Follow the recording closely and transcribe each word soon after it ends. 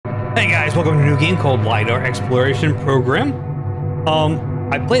Hey guys, welcome to a new game called LiDAR Exploration Program.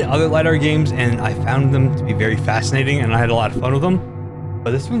 I played other LiDAR games and I found them to be very fascinating and I had a lot of fun with them.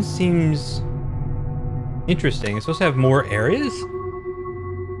 But this one seems interesting. It's supposed to have more areas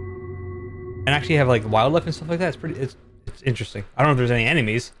and actually have like wildlife and stuff like that. It's interesting. I don't know if there's any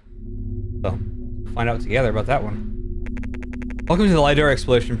enemies, so we'll find out together about that one. Welcome to the LiDAR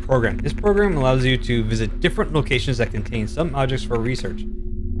Exploration Program. This program allows you to visit different locations that contain some objects for research.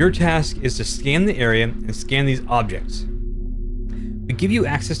 Your task is to scan the area and scan these objects. We give you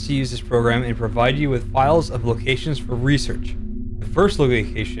access to use this program and provide you with files of locations for research. The first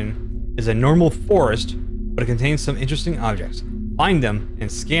location is a normal forest, but it contains some interesting objects. Find them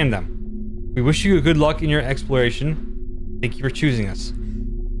and scan them. We wish you good luck in your exploration. Thank you for choosing us.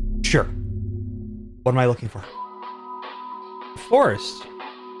 Sure. What am I looking for? Forest.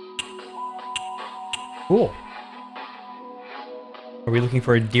 Cool. Are we looking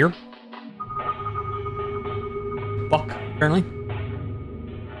for a deer? Buck, apparently.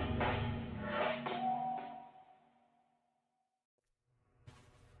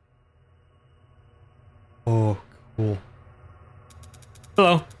 Oh, cool.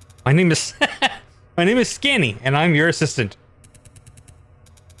 Hello. My name is my name is Scanny, and I'm your assistant.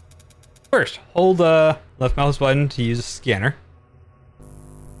 First, hold the left mouse button to use a scanner.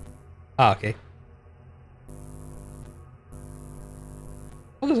 Ah, okay.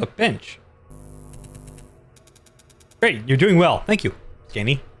 Oh, there's a bench. Great, you're doing well. Thank you,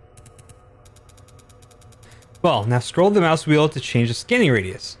 Scanny. Well, now scroll the mouse wheel to change the scanning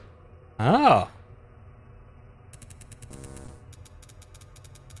radius. Oh.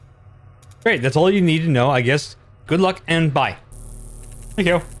 Great, that's all you need to know, I guess. Good luck and bye. Thank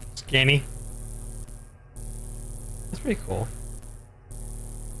you, Scanny. That's pretty cool.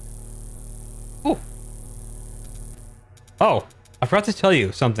 Oh. Oh. I forgot to tell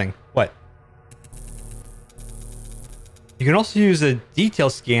you something. What? You can also use a detail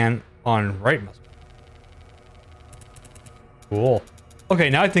scan on right mouse. Cool.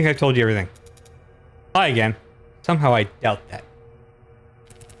 Okay, now I think I've told you everything. Hi again. Somehow I doubt that.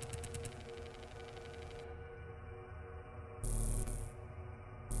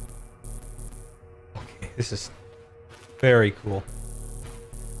 Okay, this is very cool.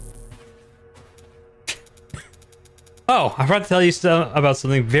 Oh, I forgot to tell you about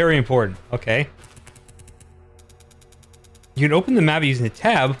something very important. Okay. You can open the map using the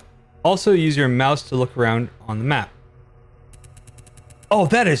tab. Also use your mouse to look around on the map. Oh,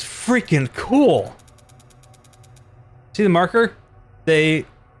 that is freaking cool. See the marker? They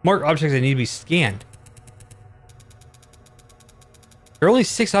mark objects that need to be scanned. There are only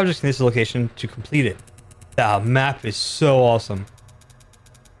 6 objects in this location to complete it. The map is so awesome.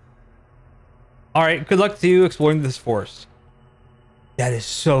 Alright, good luck to you exploring this forest. That is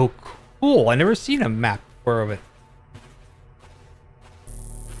so cool. I never seen a map before of it.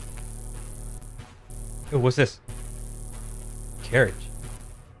 Oh, what's this? Carriage.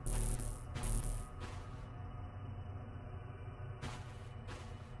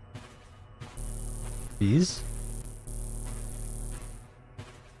 These?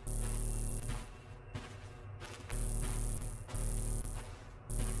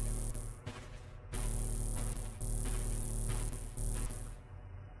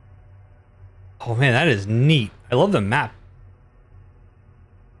 Oh man, that is neat. I love the map.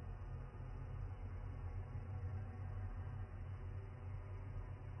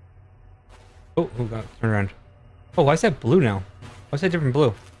 Oh, God, turn around. Oh, why is that blue now? Why is that different blue?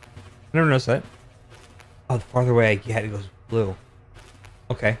 I never noticed that. Oh, the farther away I get, it goes blue.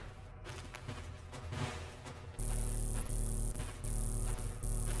 Okay.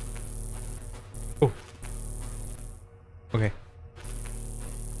 Oh. Okay.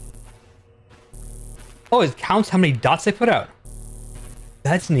 Oh, it counts how many dots I put out.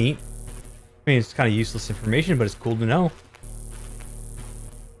 That's neat. I mean, it's kind of useless information, but it's cool to know.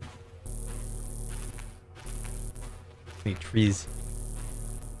 Any trees.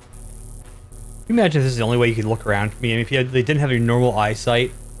 Can you imagine if this is the only way you could look around? I mean, if they didn't have your normal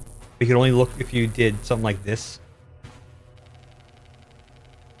eyesight, you could only look if you did something like this.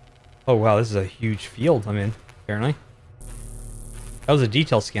 Oh wow, this is a huge field I'm in, apparently. That was a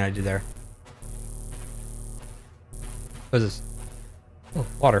detail scan I did there. What is this? Oh,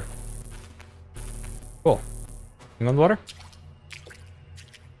 water. Cool. You on the water?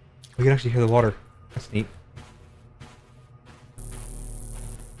 We can actually hear the water. That's neat.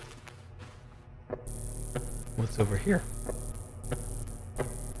 What's over here?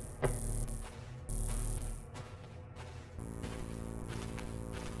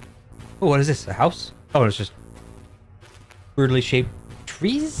 Oh, what is this? A house? Oh, it's just weirdly shaped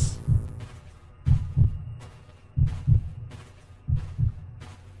trees?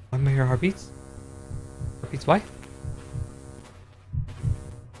 am I hear heartbeats? Heartbeats, why?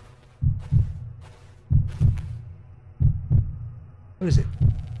 What is it?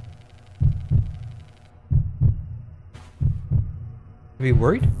 Are you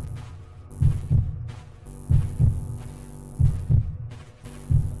worried?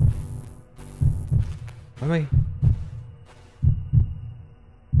 Why am I...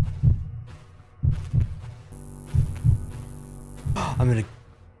 I'm in a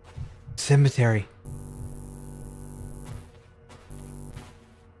cemetery.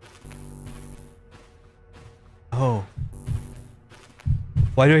 Oh.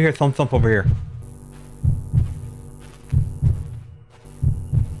 Why do I hear thump thump over here?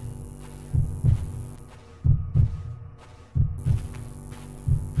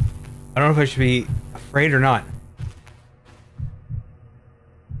 I don't know if I should be afraid or not.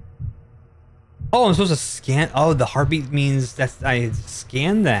 Oh, I'm supposed to scan. Oh, the heartbeat means that's I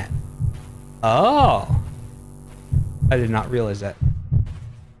scanned that. Oh, I did not realize that.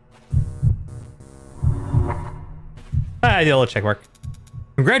 I did a little check mark.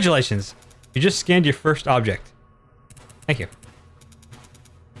 Congratulations, you just scanned your first object. Thank you.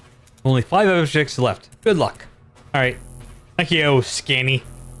 Only 5 objects left. Good luck. All right. Thank you, Scanny.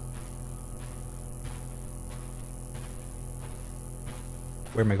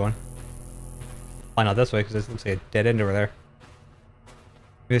 Where am I going? Why not this way? Because this looks like a dead end over there.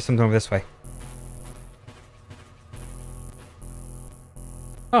 Maybe there's something over this way.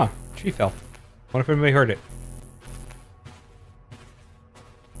 Oh, tree fell. Wonder if anybody heard it.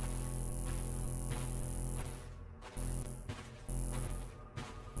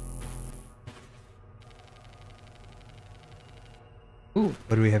 Ooh,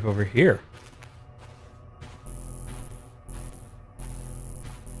 what do we have over here?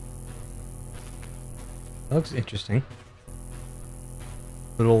 That looks interesting.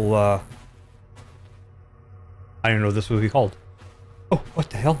 Little, I don't know what this would be called. Oh, what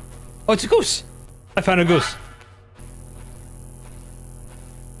the hell? Oh, it's a goose! I found a goose.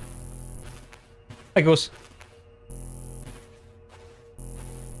 Hi, goose.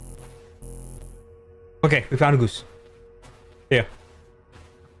 Okay, we found a goose. Yeah.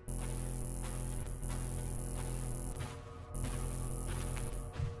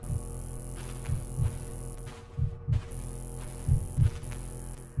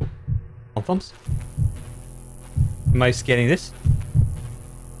 Thumbs. Am I scanning this?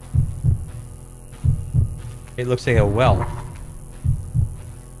 It looks like a well.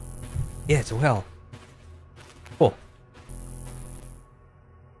 Yeah, it's a well. Cool.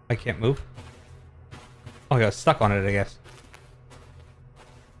 I can't move. Oh, I got stuck on it, I guess.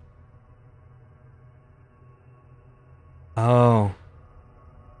 Oh.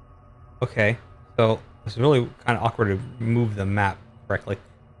 Okay. So it's really kind of awkward to move the map correctly.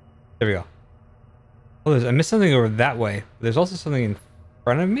 There we go. Oh, I missed something over that way. There's also something in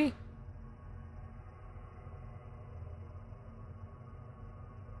front of me?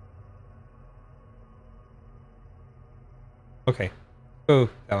 Okay. Go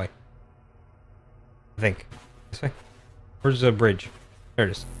that way. I think. This way? Where's the bridge? There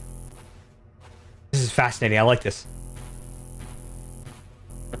it is. This is fascinating. I like this.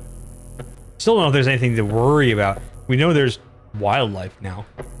 Still don't know if there's anything to worry about. We know there's wildlife now.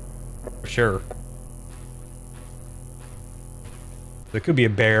 For sure. There could be a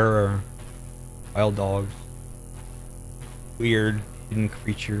bear or wild dogs. Weird hidden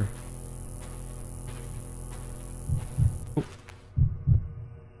creature. Ooh.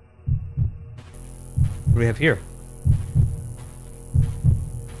 What do we have here?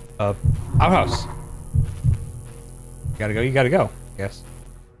 Outhouse. You gotta go, you gotta go, I guess.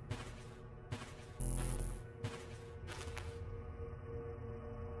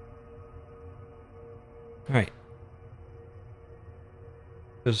 Alright.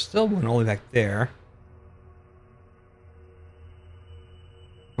 There's still one all the way back there.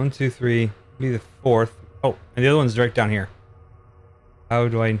 1, 2, 3. Maybe the 4th. Oh, and the other one's right down here. How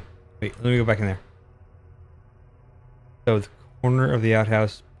do I... Wait, let me go back in there. So the corner of the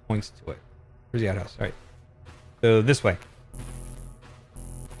outhouse points to it. Where's the outhouse? Alright. So this way.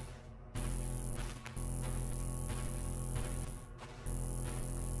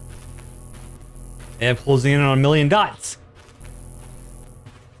 And closing in on 1,000,000 dots.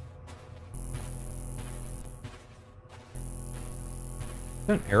 Is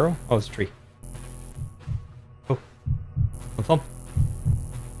that an arrow? Oh, it's a tree. Oh. Thump.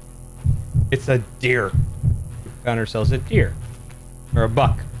 It's a deer. We found ourselves a deer. Or a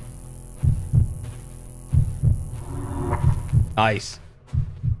buck. Nice.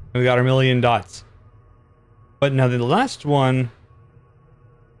 We got our 1,000,000 dots. But now the last one...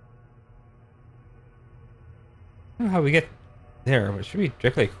 don't know how we get there, but it should be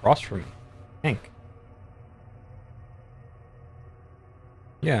directly across from me, I think.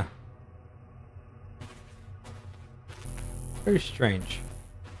 Yeah. Very strange.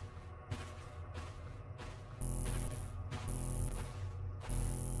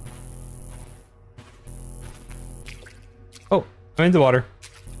 Oh, I'm in the water.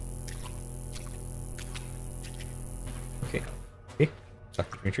 Okay. Okay. Stuck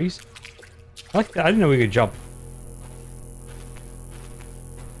between trees. I like that. I didn't know we could jump.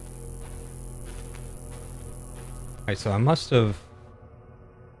 Alright, so I must have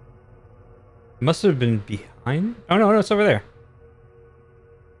been behind. Oh no, it's over there.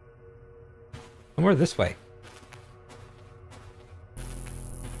 Somewhere this way.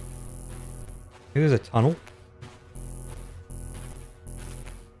 Maybe there's a tunnel.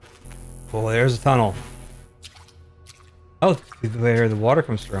 Oh, there's a tunnel. Oh, where the water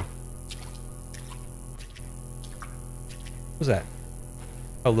comes through. What's that?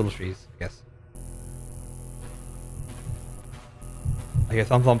 Oh, little trees, I guess. I hear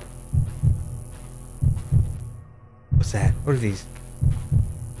thump thump. What's that? What are these?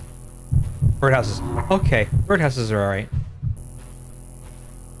 Birdhouses. Okay, birdhouses are alright.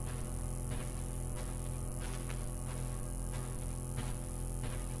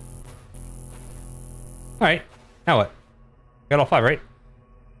 Alright, now what? Got all 5, right?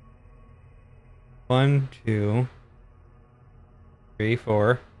 1, 2, 3,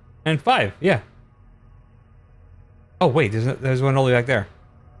 4, and 5. Yeah. Oh wait, there's one all the way back there.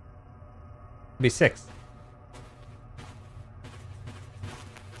 It'll be 6.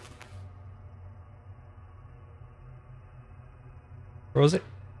 Where was it?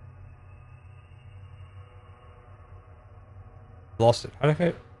 Lost it. Where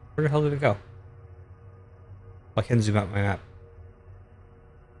the hell did it go? I can zoom out my map.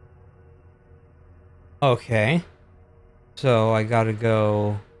 Okay. So I gotta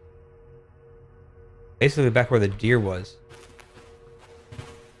go basically back where the deer was.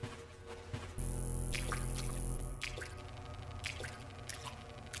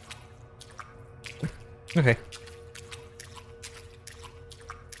 Okay.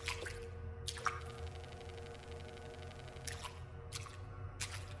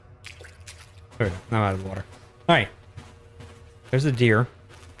 There we go. Now I'm out of the water. Alright. There's a deer.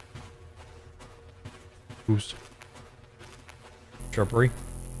 Goose. Shrubbery.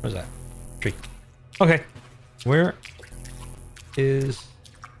 Where's that? Tree. Okay. Where is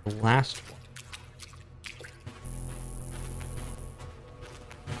the last one?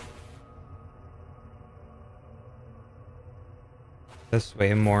 This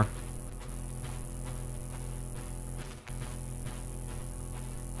way and more.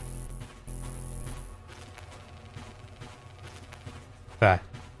 That.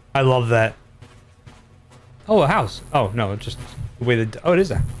 I love that. Oh, a house. Oh, no, it's just the way the... Oh, it is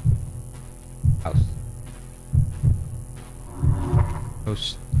a house.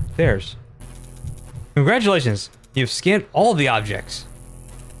 Those stairs. Congratulations. You've scanned all the objects.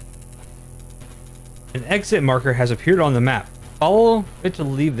 An exit marker has appeared on the map. Follow it to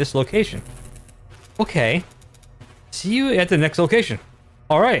leave this location. Okay. See you at the next location.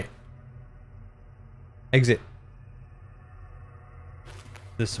 Alright. Exit.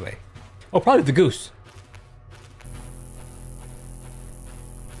 This way. Oh, probably the goose.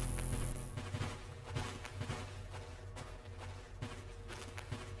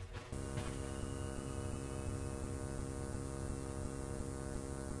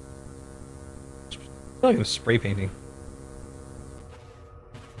 I feel like I'm spray painting.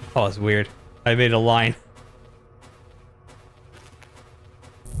 Oh, it's weird. I made a line.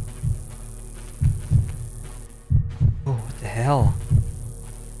 Oh, what the hell?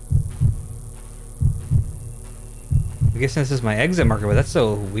 I guess this is my exit marker, but that's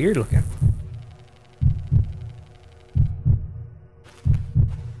so weird looking.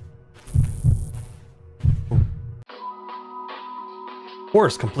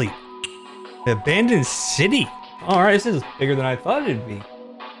 Course complete. The abandoned city. Alright, this is bigger than I thought it'd be.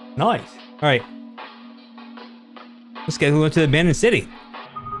 Nice. Alright. Let's go to the abandoned city.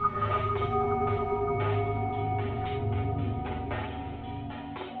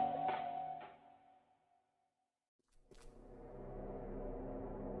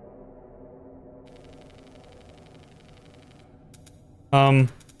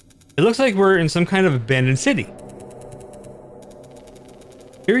 It looks like we're in some kind of abandoned city.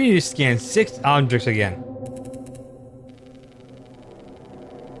 Here you need to scan 6 objects again.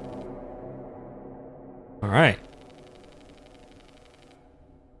 Alright.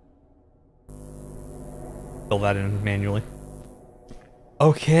 Fill that in manually.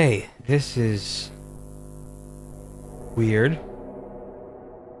 Okay, this is Weird.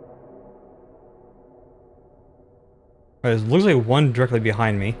 It looks like one directly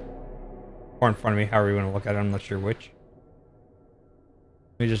behind me. Or in front of me, however you want to look at it, I'm not sure which.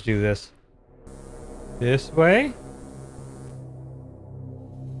 Let me just do this. This way?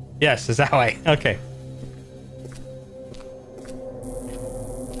 Yes, it's that way. Okay.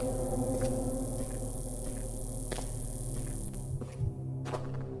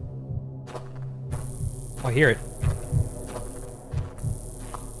 Oh, I hear it.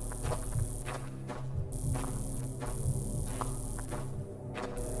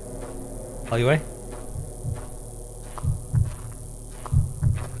 Alleyway?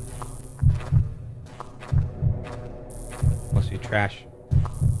 Must be trash.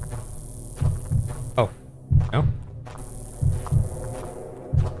 Oh. No?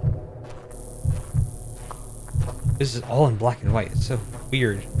 This is all in black and white. It's so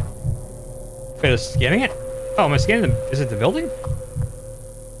weird. Wait, I was scanning it? Oh, am I scanning the... Is it the building?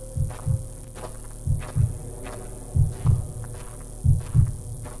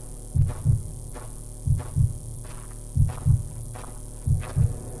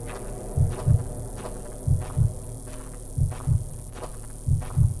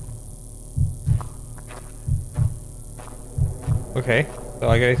 Okay, so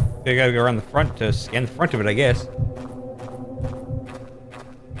I gotta go around the front to scan the front of it, I guess.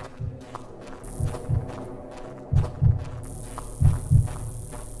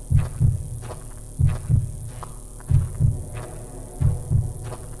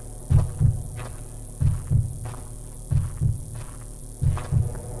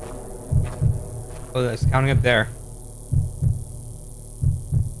 Oh, that's counting up there.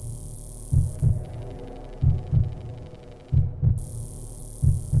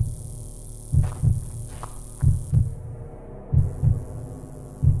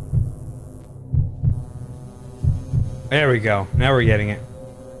 There we go. Now we're getting it.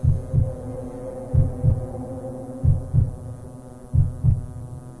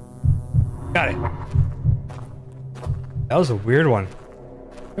 Got it. That was a weird one.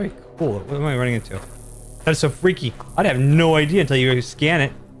 Very cool. What am I running into? That's so freaky. I'd have no idea until you scan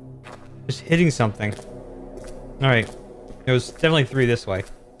it. Just hitting something. Alright. It was definitely 3 this way.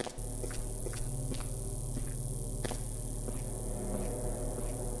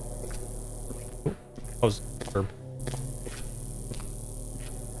 Oh, that was herb.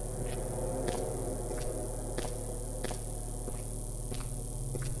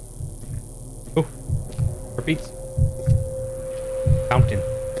 Oh, repeats. Fountain.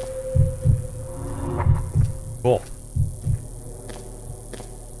 Cool.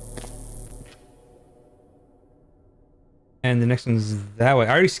 And the next one's that way. I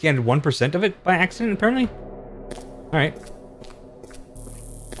already scanned 1% of it by accident, apparently. Alright.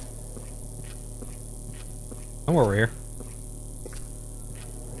 Somewhere over here.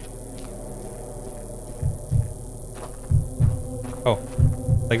 Oh.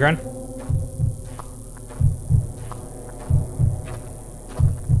 Playground?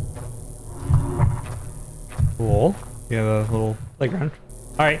 Cool. You have a little playground.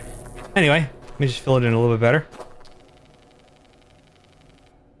 Alright. Anyway, let me just fill it in a little bit better.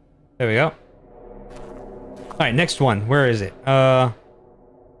 There we go. Alright, next one. Where is it? All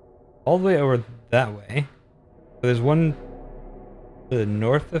the way over that way. So there's one to the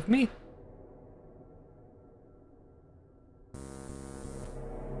north of me?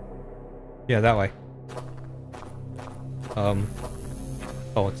 Yeah, that way.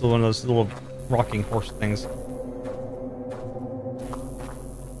 Oh, it's one of those little rocking horse things.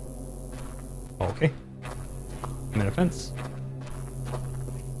 Okay. I'm in a fence.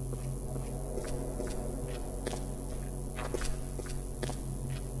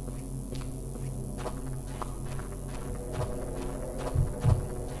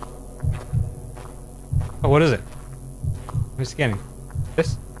 Oh, what is it? I'm scanning.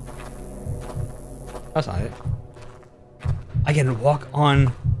 This? That's not it. I can walk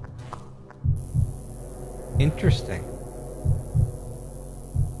on. Interesting.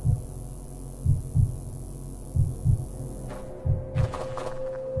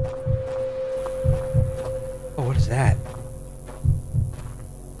 Oh, what is that?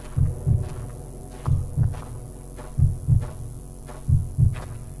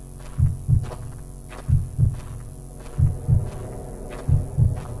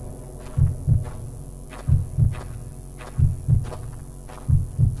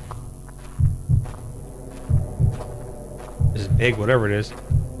 Big, whatever it is.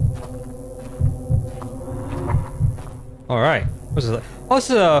 All right. What's this? Oh,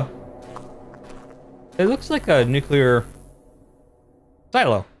 it's a. It looks like a nuclear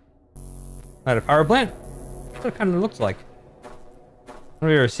silo. At a power plant. what it kind of looks like. I don't know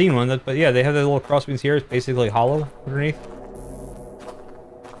if you've ever seen one, but yeah, they have the little crossbeams here. It's basically hollow underneath.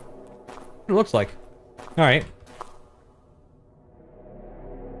 What it looks like. All right.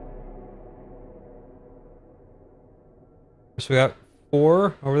 So we got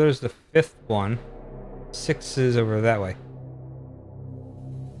 4 over there's the 5th one. 6 is over that way.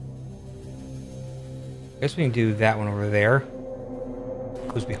 I guess we can do that one over there.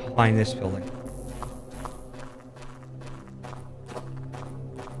 It goes behind this building.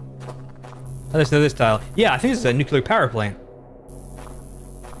 Oh, let's know this tile. Yeah, I think this is a nuclear power plant.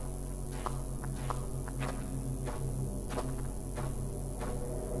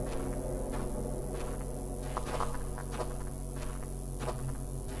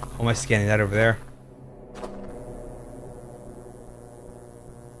 How am I scanning that over there?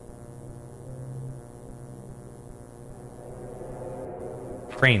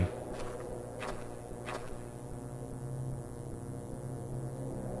 Crane.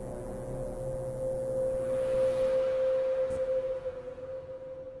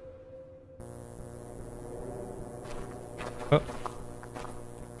 Oh.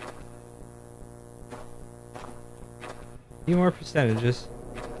 Few more percentages.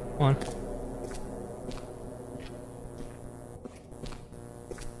 Come on.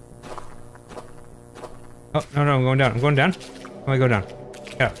 Oh, no, I'm going down. I'm going down. How do I go down?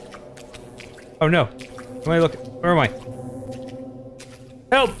 Yeah. Oh, no. Where am I looking? Where am I?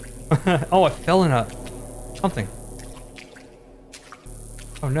 Help! Oh, I fell in a... something.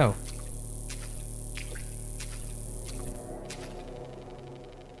 Oh, no.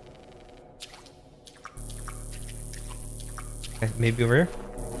 Okay, maybe over here?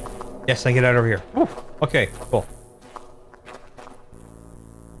 Yes, I get out over here. Woo. Okay, cool.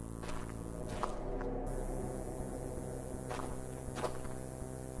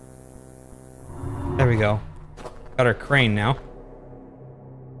 There we go. Got our crane now.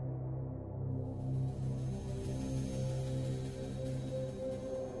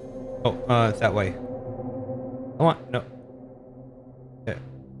 Oh, it's that way. Come on, no. Okay.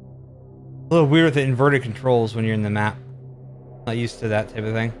 A little weird with the inverted controls when you're in the map. Not used to that type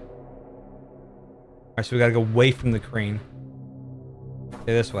of thing. Alright, so we gotta go away from the crane.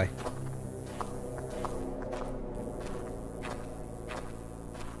 Okay, this way.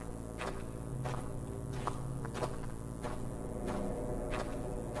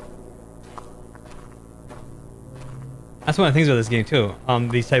 That's one of the things about this game too.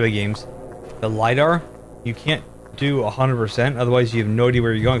 These type of games, the LiDAR, you can't do 100%. Otherwise, you have no idea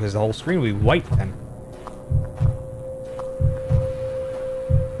where you're going because the whole screen will be white then.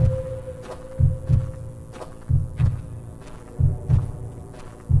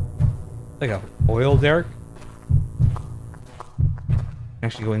 Like a oil derrick.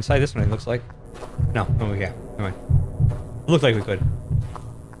 Actually, go inside this one. It looks like. No, we can't. Never mind. It looked like we could.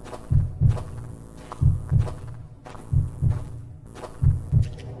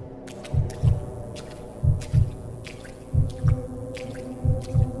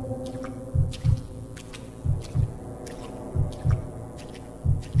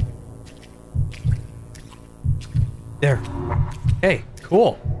 There. Hey,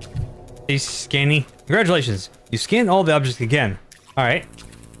 cool. He's scanning. Congratulations. You scanned all the objects again. Alright.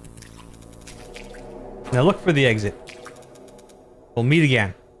 Now look for the exit. We'll meet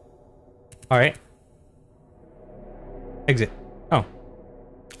again. Alright. Exit. Oh.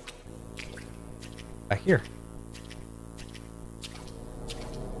 Back here.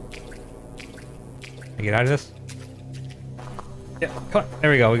 Can I get out of this? Yeah, come on.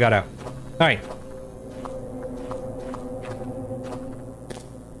 There we go. We got out. Alright.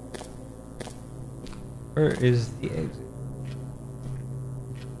 Where is the exit?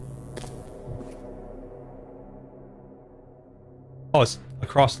 Oh, it's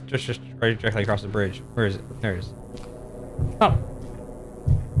across, just right directly across the bridge. Where is it? There it is. Oh.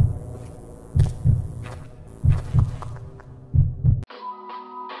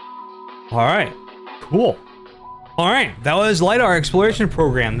 All right. Cool. All right. That was LiDAR Exploration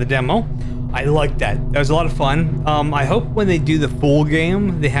Program, the demo. I liked that. That was a lot of fun. I hope when they do the full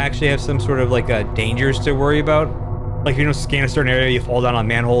game, they actually have some sort of like dangers to worry about. Like, you know, scan a certain area, you fall down a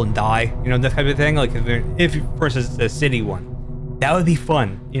manhole and die. You know, that type of thing. Like, if for instance, it's a city one. That would be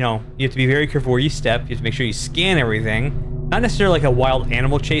fun. You know, you have to be very careful where you step. You have to make sure you scan everything. Not necessarily like a wild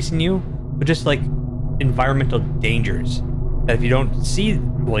animal chasing you, but just like environmental dangers. That if you don't see,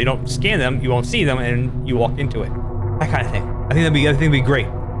 well, you don't scan them, you won't see them, and you walk into it. That kind of thing. I think that'd be great.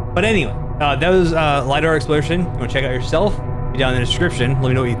 But anyway. That was LiDAR Exploration. You want to check it out yourself? Be down in the description. Let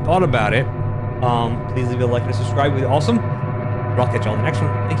me know what you thought about it. Please leave a like and a subscribe. It would be awesome. But I'll catch you all in the next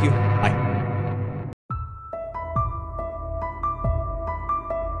one. Thank you. Bye.